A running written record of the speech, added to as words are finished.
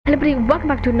Hello everybody, welcome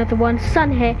back to another one.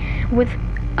 Sun here with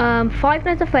Five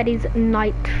Nights at Freddy's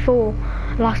Night 4.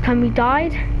 Last time we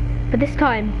died, but this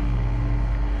time,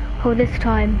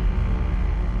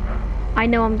 I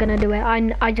know I'm gonna do it.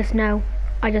 I just know.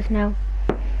 Come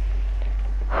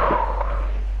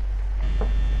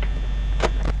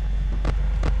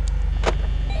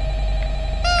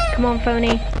on,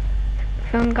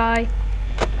 phone guy.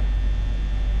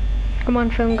 Come on,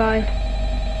 phone guy.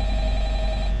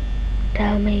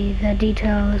 Tell me the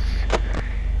details.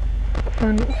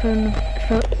 Phone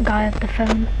guy at the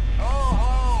phone.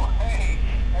 Oh,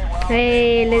 hey.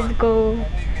 Hey, let's go. I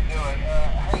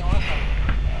think you can do it. Hey,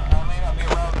 listen. I may not be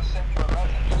around to send you a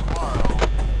message tomorrow.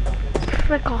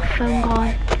 Frick off, phone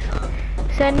guy.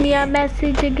 Send me a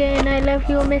message again. I love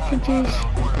your messages.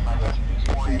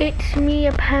 It's me,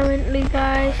 apparently,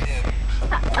 guys.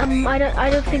 I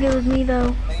don't think it was me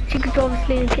though. Chica's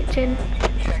obviously in the kitchen.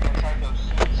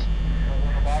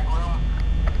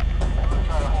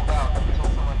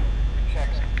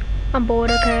 I'm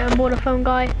bored, okay, I'm bored of phone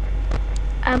guy.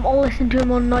 I'll listen to him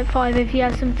on night 5 if he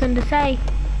has something to say.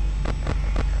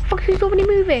 Fuck, he's already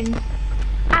moving. It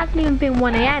hasn't even been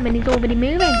 1 AM and he's already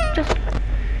moving. Just,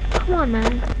 come on,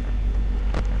 man.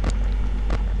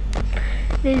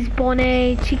 There's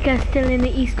Bonnie, Chica's still in the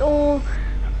East Hall,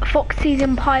 Foxy's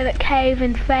in Pirate Cave,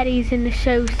 and Freddy's in the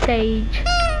show stage.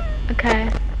 Okay.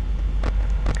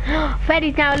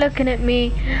 Freddy's now looking at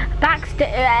me.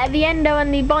 The Endo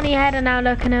and the Bonnie head are now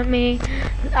looking at me.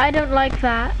 I don't like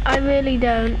that. I really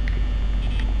don't.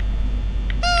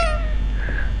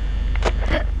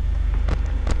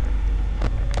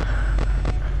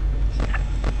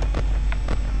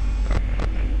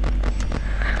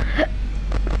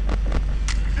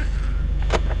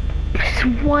 It's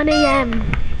 1 AM.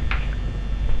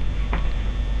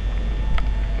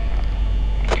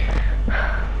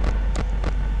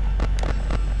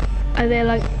 Are they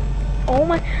like, oh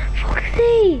my,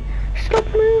 Foxy, stop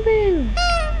moving.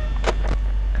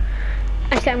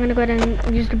 Actually, I'm gonna go ahead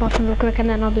and use the bathroom real quick and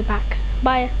then I'll be back.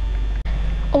 Bye.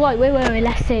 Oh wait,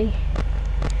 let's see.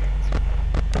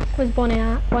 Where's Bonnie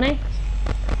at? Bonnie?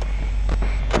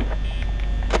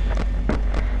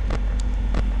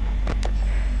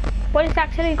 Bonnie's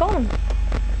actually gone.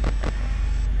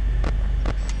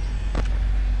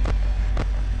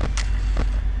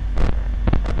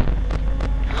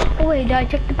 Oh wait, did I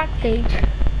check the backstage?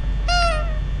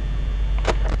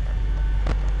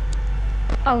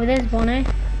 Oh, there's Bonnie.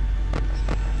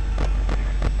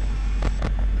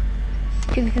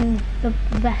 She's in the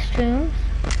restrooms.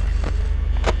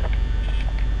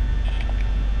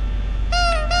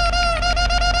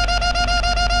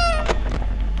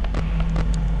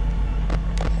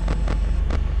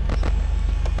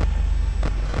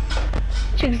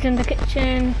 She's in the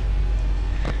kitchen.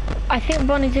 I think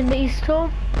Bonnie's in the East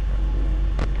Hall.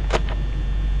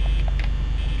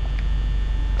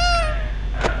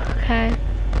 Okay.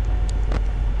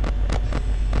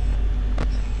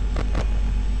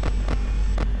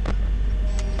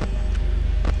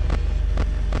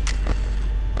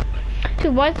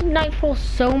 Dude, why is Nightfall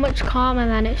so much calmer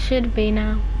than it should be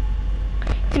now?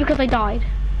 Is it because I died?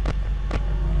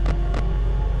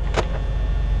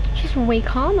 She's way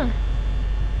calmer.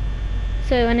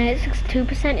 So when it's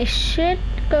 62%, it should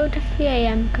go to 3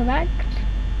 AM, correct?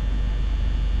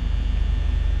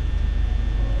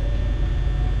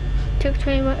 Took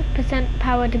 20%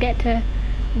 power to get to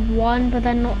 1, but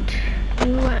then not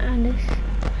 2,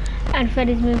 and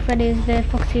Freddy's moved. Freddy is there,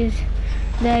 Foxy is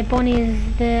there, Bonnie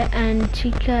is there, and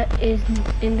Chica is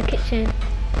in the kitchen.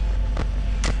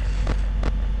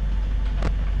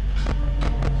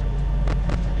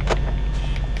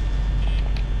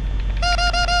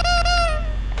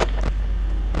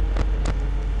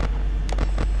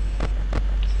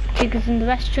 Chica's in the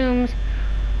restrooms.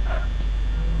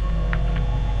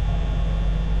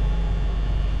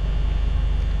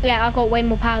 Yeah, I got way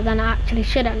more power than I actually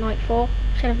should at Nightfall.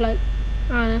 Should have like,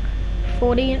 I don't know,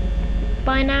 40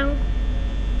 by now.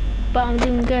 But I'm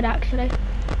doing good actually.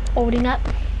 Holding up.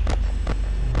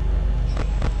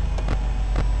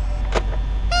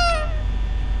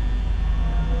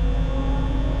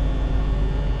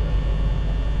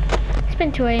 It's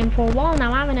been 2 AM for a while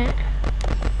now, haven't it?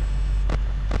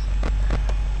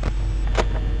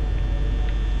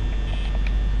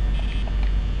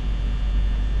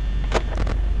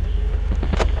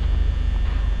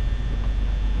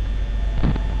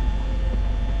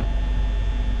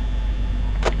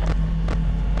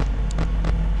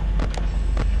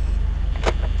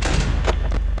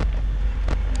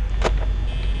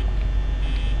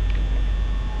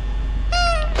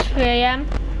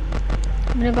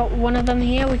 I'm gonna got one of them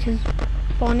here, which is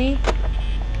Bonnie.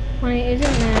 Well, it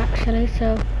isn't there actually,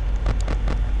 so.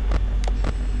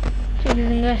 Chickens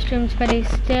in the restrooms, Freddy's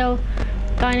still.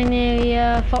 Dining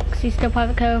area, Foxy's still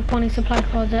private cove, Bonnie supply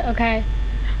closet, okay.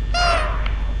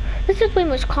 This is way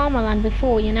much calmer than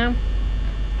before, you know?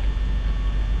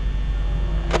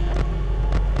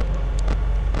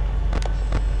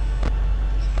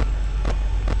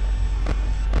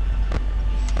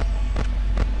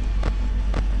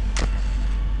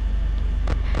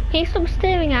 Can you stop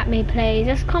staring at me, please?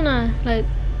 That's kinda like,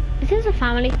 is this a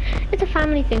family? It's a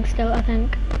family thing still, I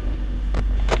think.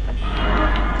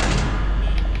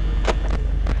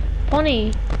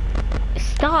 Bonnie,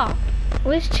 stop.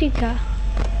 Where's Chica?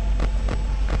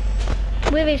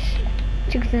 Where is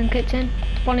Chica's in the kitchen?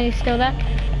 Bonnie is still there.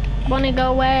 Bonnie,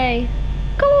 go away.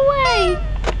 Go away!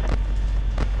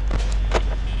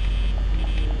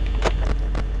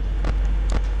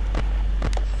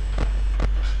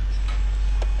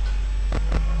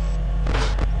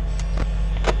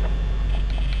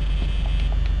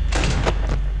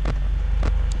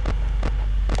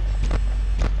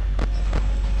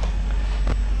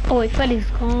 Oh wait, Freddy's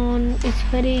gone. Is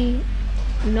Freddy?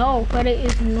 No, Freddy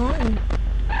is not.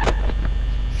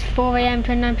 It's 4 AM,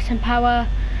 29% power.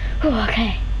 Ooh,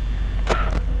 okay.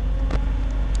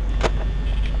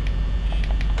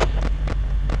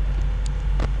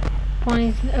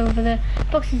 Bonnie's over there.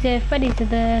 Foxy's there. Freddy's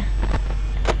there.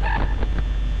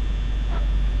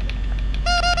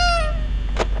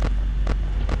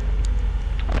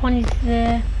 Bonnie's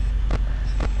there.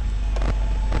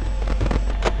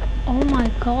 Oh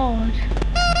my god.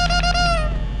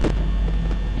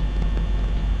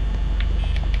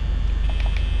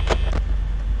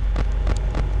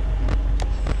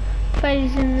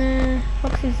 Freddy's in there,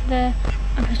 Foxy's there,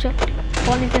 I'm pretty sure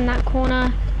Bonnie's in that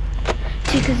corner,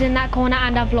 Chica's in that corner,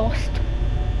 and I've lost.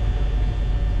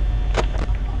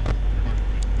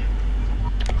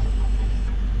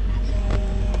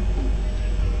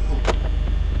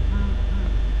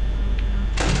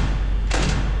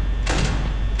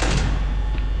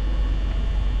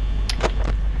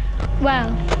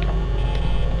 Well,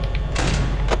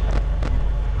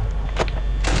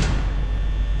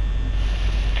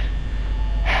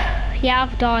 yeah,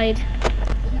 I've died.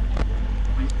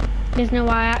 There's no way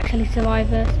I actually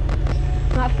survived this.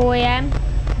 I'm at 4 AM.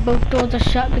 Both doors are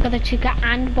shut because of Chica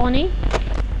and Bonnie.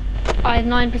 I have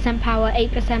 9% power,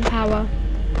 8% power.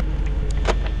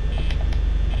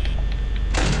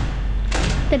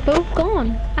 They're both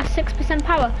gone at 6%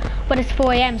 power, but it's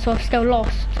 4 AM, so I've still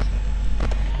lost.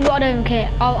 You know what, I don't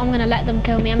care. I'm gonna let them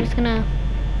kill me. I'm just gonna.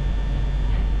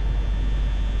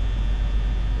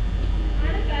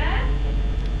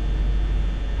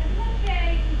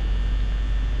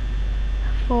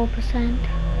 4%.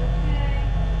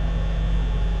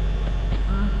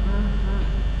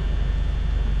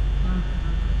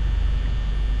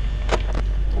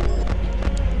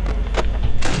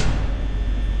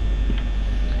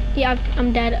 Yeah,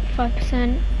 I'm dead at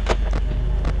 5%.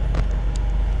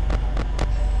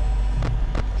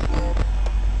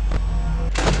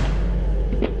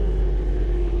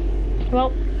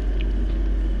 Well,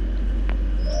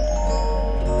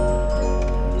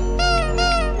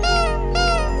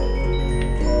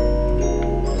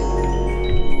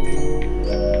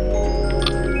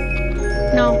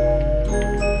 no.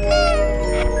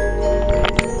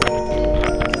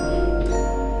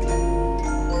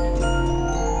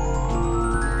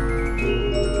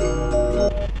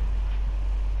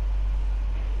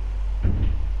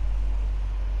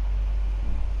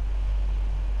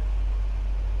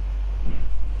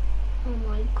 Oh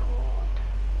my god.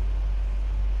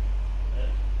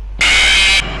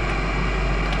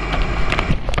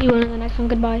 See you in the next one.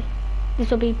 Goodbye. This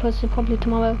will be posted probably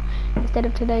tomorrow instead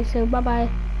of today, so bye bye.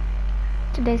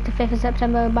 Today's the 5th of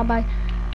September. Bye bye.